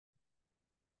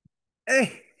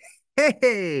Hey,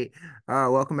 hey,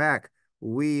 welcome back.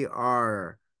 We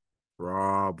are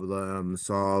problem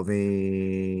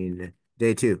solving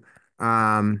day two.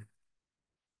 Um,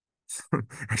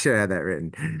 I should have had that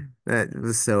written. That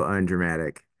was so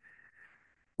undramatic.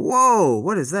 Whoa,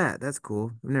 what is that? That's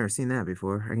cool. I've never seen that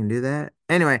before. I can do that.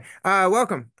 Anyway,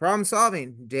 welcome. Problem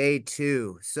solving day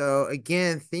two. So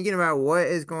again, thinking about what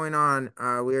is going on,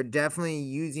 we are definitely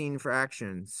using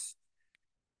fractions.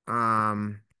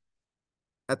 Um,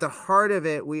 At the heart of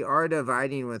it, we are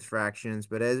dividing with fractions,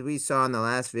 but as we saw in the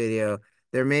last video,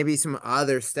 there may be some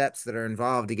other steps that are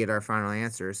involved to get our final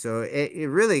answer. So it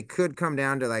really could come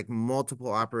down to like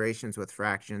multiple operations with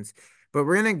fractions. But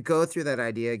we're going to go through that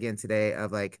idea again today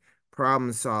of like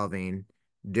problem solving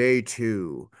day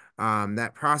two.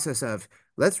 That process of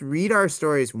let's read our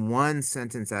stories one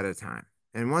sentence at a time.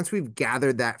 And once we've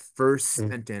gathered that first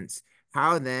sentence,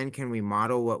 how then can we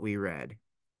model what we read?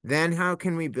 Then how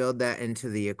can we build that into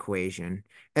the equation?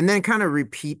 And then kind of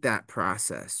repeat that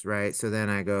process, right? So then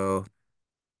I go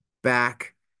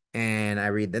back and I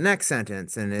read the next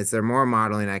sentence. And is there more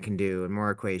modeling I can do and more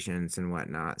equations and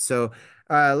whatnot? So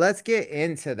let's get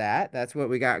into that. That's what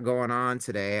we got going on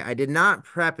today. I did not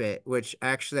prep it, which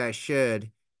actually I should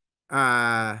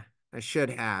have.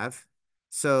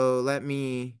 So let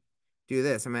me do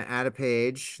this. I'm gonna add a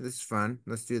page. This is fun.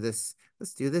 Let's do this.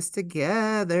 Let's do this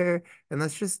together. And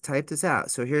let's just type this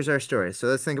out. So here's our story. So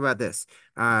let's think about this.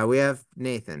 We have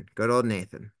Nathan, good old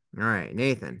Nathan. All right,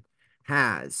 Nathan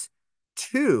has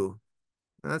two,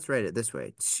 let's write it this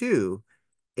way, two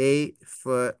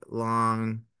 8-foot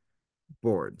long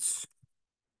boards.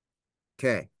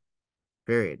 Okay,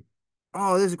 period.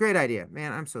 Oh, this is a great idea.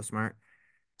 Man, I'm so smart.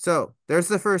 So there's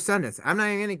the first sentence. I'm not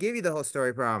even going to give you the whole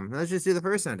story problem. Let's just do the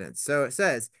first sentence. So it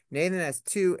says Nathan has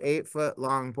two 8-foot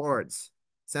long boards.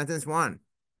 Sentence one.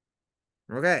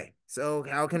 Okay. So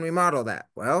how can we model that?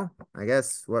 Well, I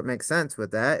guess what makes sense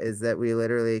with that is that we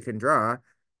literally can draw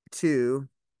two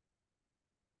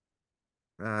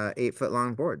 8-foot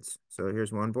long boards. So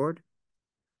here's one board.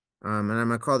 And I'm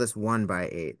gonna call this 1 by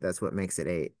 8. That's what makes it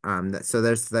 8. So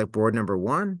there's like board number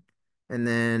one, and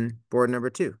then board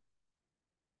number two.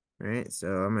 Right, so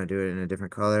I'm gonna do it in a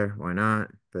different color. Why not?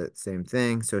 But same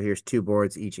thing. So here's two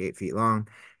boards, each 8 feet long.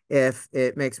 If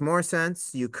it makes more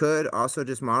sense, you could also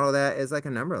just model that as like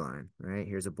a number line, right?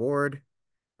 Here's a board,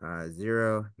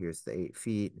 0. Here's the 8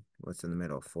 feet. What's in the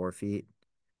middle? 4 feet,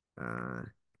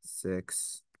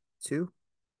 6, 2,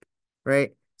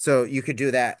 right? So you could do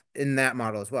that in that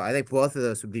model as well. I think both of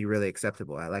those would be really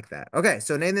acceptable. I like that. Okay,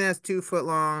 so Nathan has 2 foot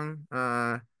long,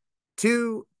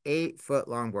 two 8-foot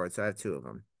long boards. So I have two of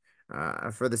them.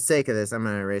 For the sake of this, I'm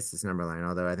going to erase this number line,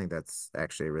 although I think that's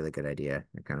actually a really good idea.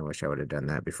 I kind of wish I would have done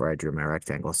that before I drew my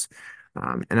rectangles.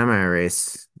 And I'm going to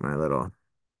erase my little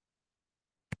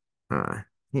uh,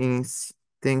 things,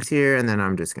 things here, and then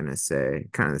I'm just going to say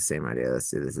kind of the same idea. Let's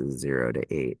do this as 0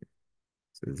 to 8.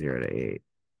 So 0 to 8,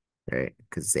 right?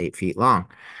 Because it's 8 feet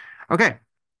long. Okay.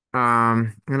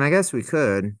 And I guess we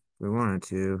could, if we wanted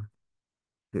to,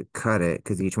 could cut it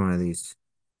because each one of these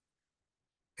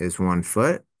is 1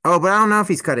 foot. Oh, but I don't know if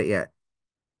he's cut it yet.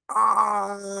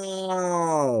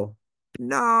 Oh,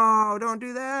 no, don't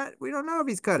do that. We don't know if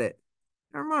he's cut it.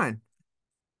 Never mind.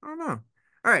 I don't know.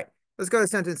 All right, let's go to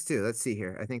sentence two. Let's see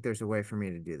here. I think there's a way for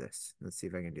me to do this. Let's see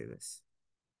if I can do this.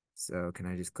 So can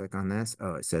I just click on this?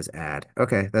 Oh, it says add.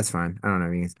 Okay, that's fine. I don't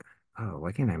know if you can... Oh,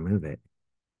 why can't I move it?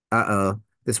 Uh-oh.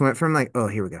 This went from like, oh,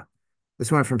 here we go.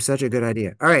 This went from such a good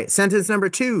idea. All right, sentence number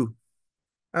two.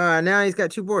 Now he's got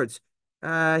two boards.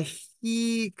 Uh,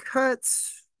 he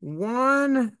cuts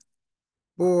one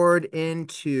board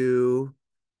into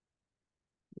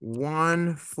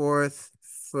 1/4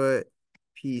 foot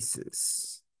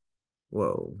pieces.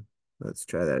 Whoa, let's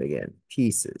try that again.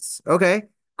 Pieces. Okay,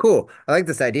 cool. I like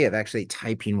this idea of actually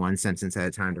typing one sentence at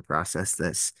a time to process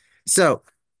this. So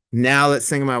now let's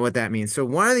think about what that means. So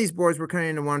one of these boards we're cutting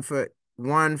into 1 foot,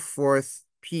 1/4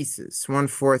 pieces,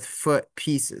 1/4 foot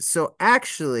pieces. So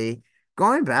actually,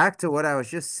 going back to what I was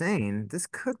just saying, this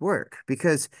could work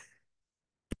because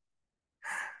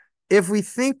if we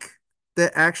think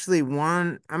that actually I'm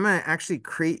going to actually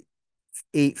create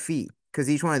 8 feet because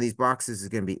each one of these boxes is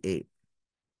going to be 8,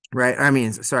 right? I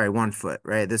mean, sorry, 1 foot,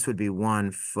 right? This would be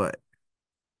 1 foot,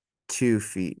 2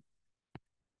 feet,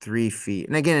 3 feet.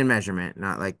 And again, in measurement,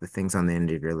 not like the things on the end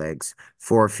of your legs.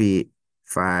 4 feet,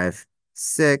 5,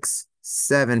 6,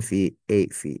 7 feet,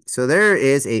 8 feet. So there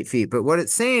is 8 feet. But what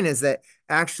it's saying is that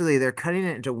actually they're cutting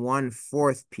it into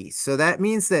 1/4 piece. So that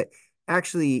means that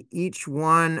actually each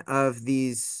one of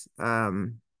these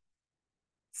whoa,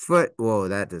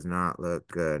 that does not look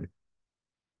good.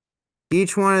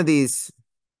 Each one of these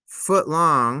foot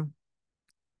long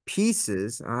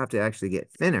pieces, I'll have to actually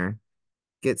get thinner,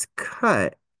 gets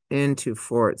cut into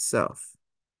 4 itself.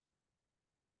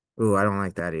 Ooh, I don't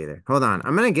like that either. Hold on.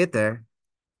 I'm gonna get there.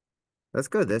 Let's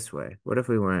go this way. What if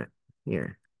we went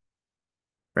here?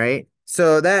 Right?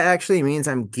 So that actually means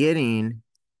I'm getting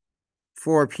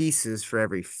 4 pieces for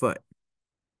every foot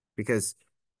because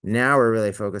now we're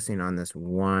really focusing on this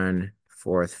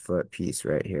 1/4 foot piece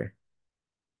right here.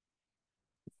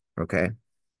 Okay.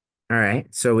 All right.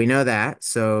 So we know that.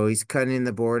 So he's cutting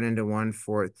the board into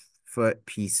 1/4 foot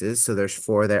pieces. So there's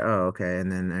 4 there. Oh, okay.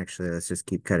 And then actually, let's just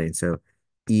keep cutting. So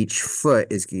each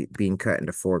foot is being cut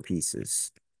into 4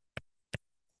 pieces.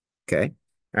 Okay.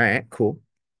 All right. Cool.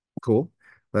 Cool.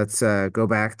 Let's go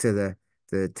back to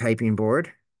the typing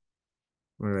board.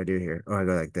 What do I do here? Oh, I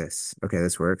go like this. Okay,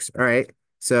 this works. All right.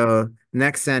 So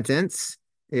next sentence,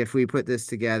 if we put this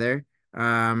together,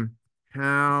 how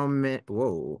many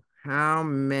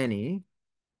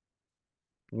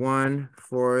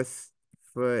 1/4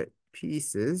 foot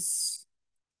pieces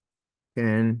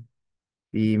can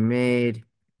be made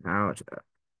out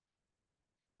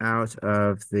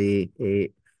of the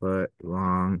 8-foot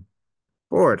long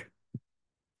board?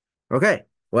 Okay.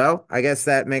 Well, I guess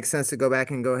that makes sense to go back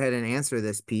and go ahead and answer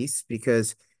this piece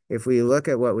because if we look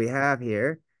at what we have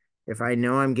here, if I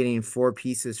know I'm getting 4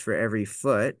 pieces for every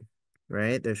foot,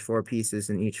 right? There's 4 pieces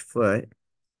in each foot.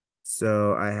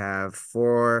 So I have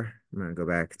 4, I'm going to go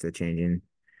back to changing.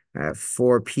 I have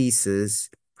 4 pieces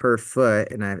per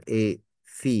foot and I have 8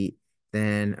 feet.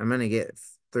 Then I'm going to get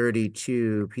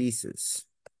 32 pieces,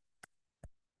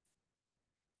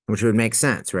 which would make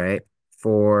sense, right?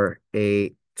 4,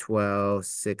 8, 12,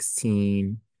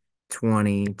 16,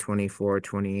 20, 24,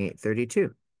 28,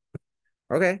 32.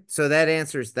 Okay, so that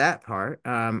answers that part.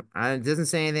 It doesn't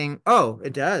say anything. Oh,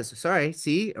 it does. Sorry.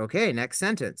 See? Okay, next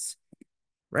sentence.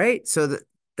 Right? So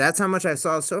that's how much I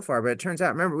saw so far, but it turns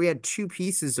out, remember, we had 2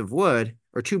 pieces of wood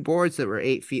or 2 boards that were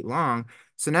 8 feet long.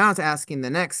 So now it's asking the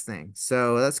next thing.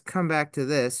 So let's come back to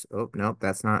this. Oh, nope,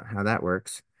 that's not how that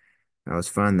works. That was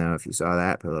fun though. If you saw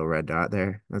that, put a little red dot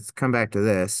there. Let's come back to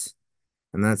this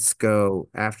and let's go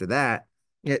after that.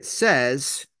 It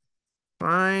says,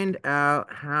 find out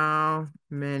how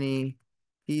many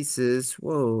pieces,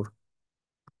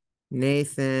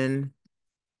 Nathan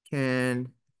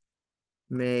can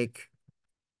make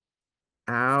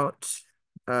out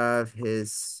of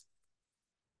his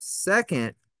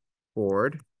second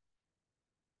board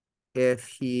if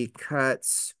he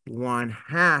cuts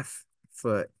 1/2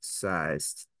 foot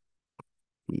sized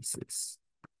pieces.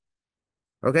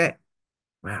 Okay.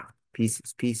 Wow.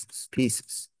 Pieces, pieces,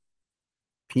 pieces,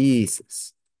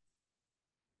 pieces.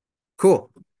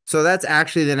 Cool. So that's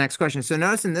actually the next question. So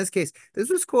notice in this case, this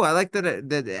was cool. I like that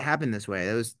it happened this way.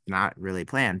 It was not really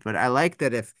planned, but I like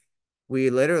that if we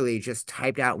literally just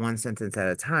typed out one sentence at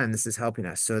a time, this is helping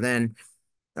us. So then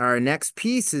our next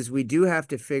piece is we do have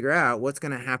to figure out what's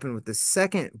going to happen with the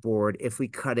second board if we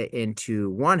cut it into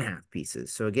 1/2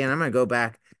 pieces. So again, I'm going to go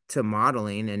back to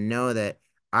modeling and know that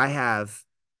I have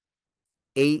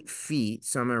 8 feet.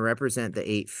 So I'm going to represent the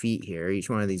 8 feet here. Each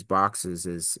one of these boxes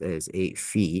is 8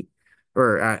 feet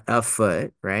or a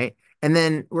foot, right? And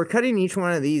then we're cutting each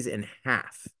one of these in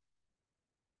half.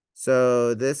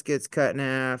 So this gets cut in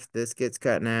half, this gets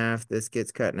cut in half, this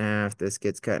gets cut in half, this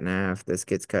gets cut in half, this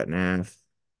gets cut in half,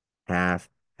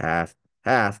 half,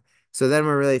 half. So then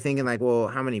we're really thinking like, well,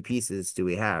 how many pieces do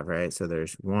we have, right? So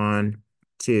there's 1,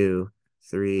 2,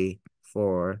 3,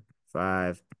 4,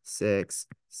 5, 6,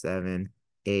 7,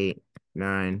 8,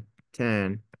 9,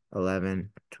 10,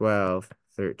 11, 12,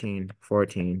 13,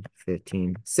 14,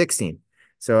 15, 16.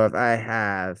 So if I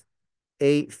have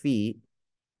 8 feet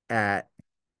at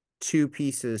 2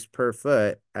 pieces per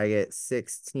foot, I get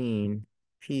 16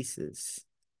 pieces.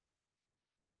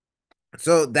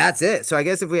 So that's it. So I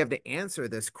guess if we have to answer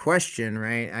this question,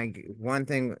 right? One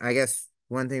thing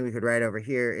we could write over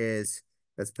here is,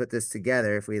 let's put this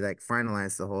together. If we like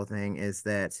finalize the whole thing, is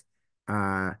that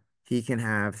he can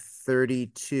have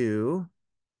 32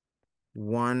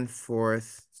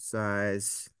 1/4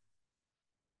 sized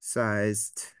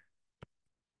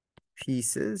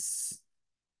pieces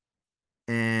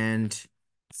and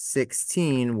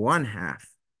 16 1/2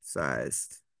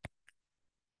 sized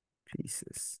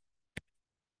pieces.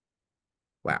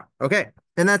 Wow. Okay.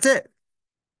 And that's it.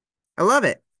 I love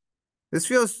it. This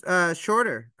feels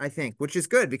shorter, I think, which is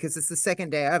good because it's the second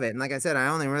day of it. And like I said, I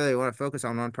only really want to focus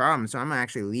on one problem. So I'm gonna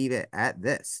actually leave it at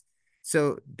this.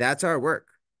 So that's our work.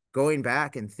 Going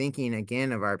back and thinking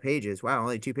again of our pages. Wow,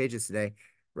 only 2 pages today,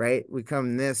 right? We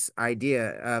come this idea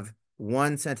of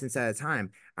one sentence at a time.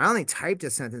 I only typed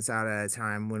a sentence out at a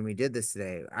time when we did this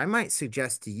today. I might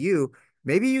suggest to you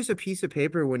maybe use a piece of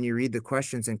paper when you read the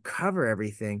questions and cover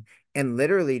everything and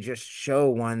literally just show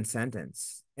one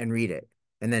sentence and read it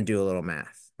and then do a little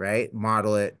math, right?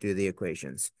 Model it, do the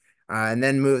equations, and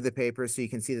then move the paper so you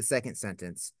can see the second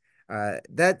sentence.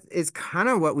 That is kind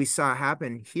of what we saw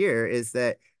happen here is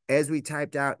that as we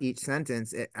typed out each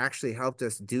sentence, it actually helped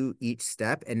us do each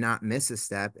step and not miss a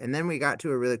step. And then we got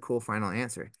to a really cool final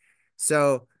answer.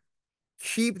 So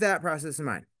keep that process in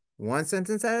mind. One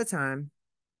sentence at a time,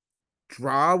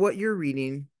 draw what you're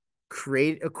reading,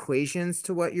 create equations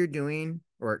to what you're doing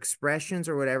or expressions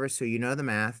or whatever so you know the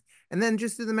math, and then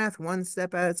just do the math one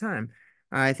step at a time.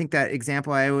 I think that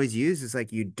example I always use is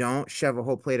like you don't shove a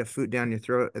whole plate of food down your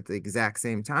throat at the exact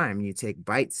same time. You take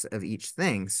bites of each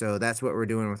thing. So that's what we're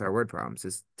doing with our word problems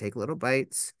is take little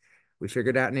bites. We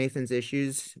figured out Nathan's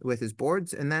issues with his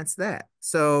boards, and that's that.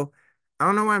 So I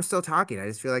don't know why I'm still talking. I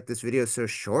just feel like this video is so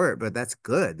short, but that's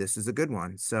good. This is a good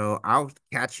one. So I'll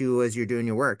catch you as you're doing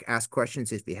your work. Ask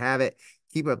questions if you have it.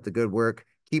 Keep up the good work.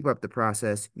 Keep up the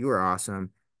process. You are awesome.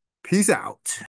 Peace out.